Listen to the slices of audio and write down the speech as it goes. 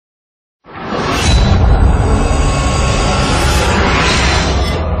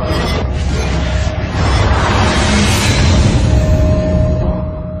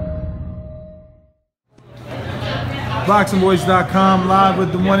ThaBoxingvoice.com, live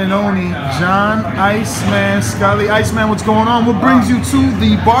with the one and only John Iceman Scully. Iceman, what's going on? What brings you to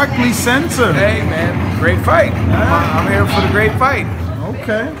the Barclays Center? Hey, man, great fight. I'm here for the great fight.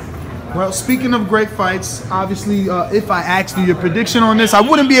 Okay. Well, speaking of great fights, obviously, if I asked you your prediction on this, I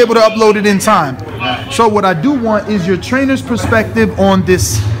wouldn't be able to upload it in time. So what I do want is your trainer's perspective on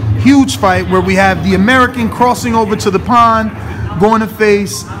this huge fight where we have the American crossing over to the pond, going to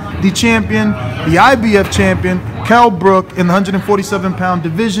face the champion, the IBF champion, Kell Brook, in the 147-pound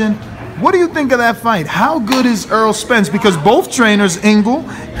division. What do you think of that fight? How good is Errol Spence? Because both trainers, Ingle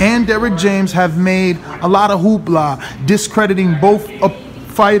and Derek James, have made a lot of hoopla discrediting both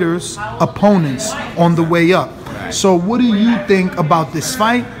fighters' opponents on the way up. So what do you think about this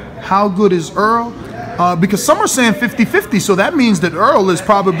fight? How good is Errol? Because some are saying 50-50, so that means that Errol is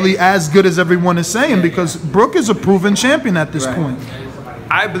probably as good as everyone is saying, because Brook is a proven champion at this point.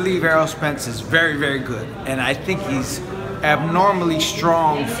 I believe Errol Spence is very, very good, and I think he's abnormally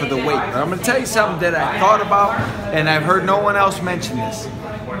strong for the weight. But I'm going to tell you something that I thought about, and I've heard no one else mention this.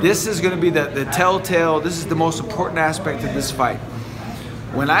 This is going to be the telltale, this is the most important aspect of this fight.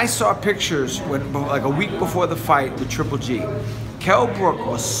 When I saw pictures, like a week before the fight with Triple G, Kell Brook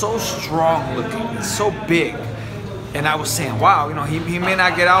was so strong looking and so big. And I was saying, wow, you know, he may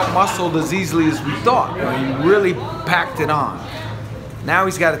not get out-muscled as easily as we thought. You know, he really packed it on. Now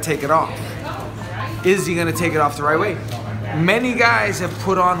he's got to take it off. Is he going to take it off the right way? Many guys have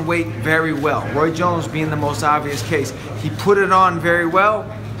put on weight very well. Roy Jones being the most obvious case. He put it on very well,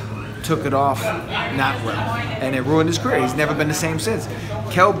 took it off not well, and it ruined his career. He's never been the same since.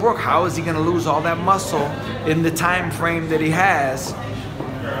 Kell Brook, how is he going to lose all that muscle in the time frame that he has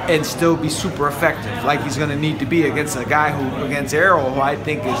and still be super effective like he's going to need to be against a guy against Errol, who I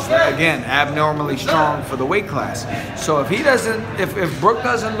think is, again, abnormally strong for the weight class. So if he doesn't, if Brook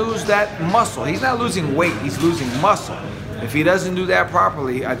doesn't lose that muscle, he's not losing weight, he's losing muscle. If he doesn't do that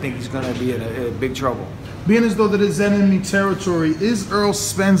properly, I think he's going to be in big trouble. Being as though that is enemy territory, is Errol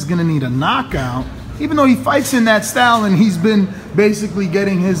Spence going to need a knockout? Even though he fights in that style and he's been basically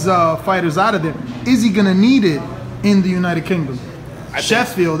getting his fighters out of there, is he going to need it in the United Kingdom?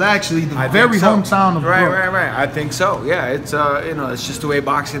 Sheffield, actually, the very hometown of Brook. Right. I think so. Yeah, it's you know, it's just the way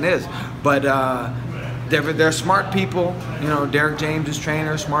boxing is. But they're smart people. You know, Derek James is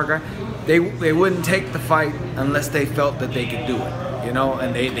trainer, smart guy. They wouldn't take the fight unless they felt that they could do it. You know,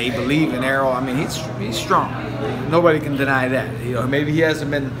 and they believe in Errol. I mean, he's strong. Nobody can deny that. You know, maybe he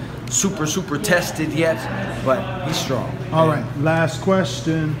hasn't been super tested yet, but he's strong. All right, last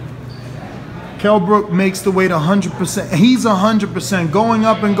question. Kell Brook makes the weight 100%. He's 100%. Going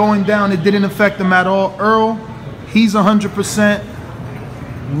up and going down, it didn't affect him at all. Errol, he's 100%.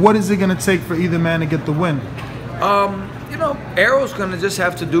 What is it going to take for either man to get the win? You know, Errol's going to just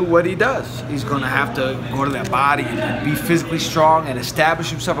have to do what he does. He's going to have to go to that body and be physically strong and establish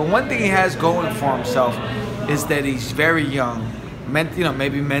himself. And one thing he has going for himself is that he's very young, you know,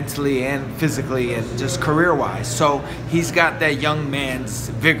 maybe mentally and physically and just career-wise. So he's got that young man's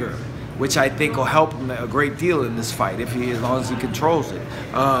vigor, which I think will help him a great deal in this fight as long as he controls it.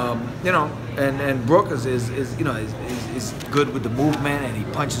 You know, and Brook is you know is good with the movement, and he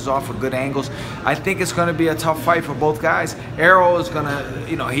punches off at good angles. I think it's going to be a tough fight for both guys. Errol is going to,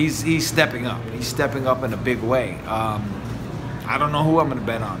 you know, he's stepping up. He's stepping up in a big way. I don't know who I'm going to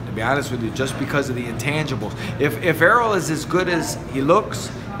bet on, to be honest with you, just because of the intangibles. If Errol is as good as he looks,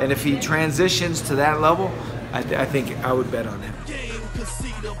 and if he transitions to that level, I think I would bet on him.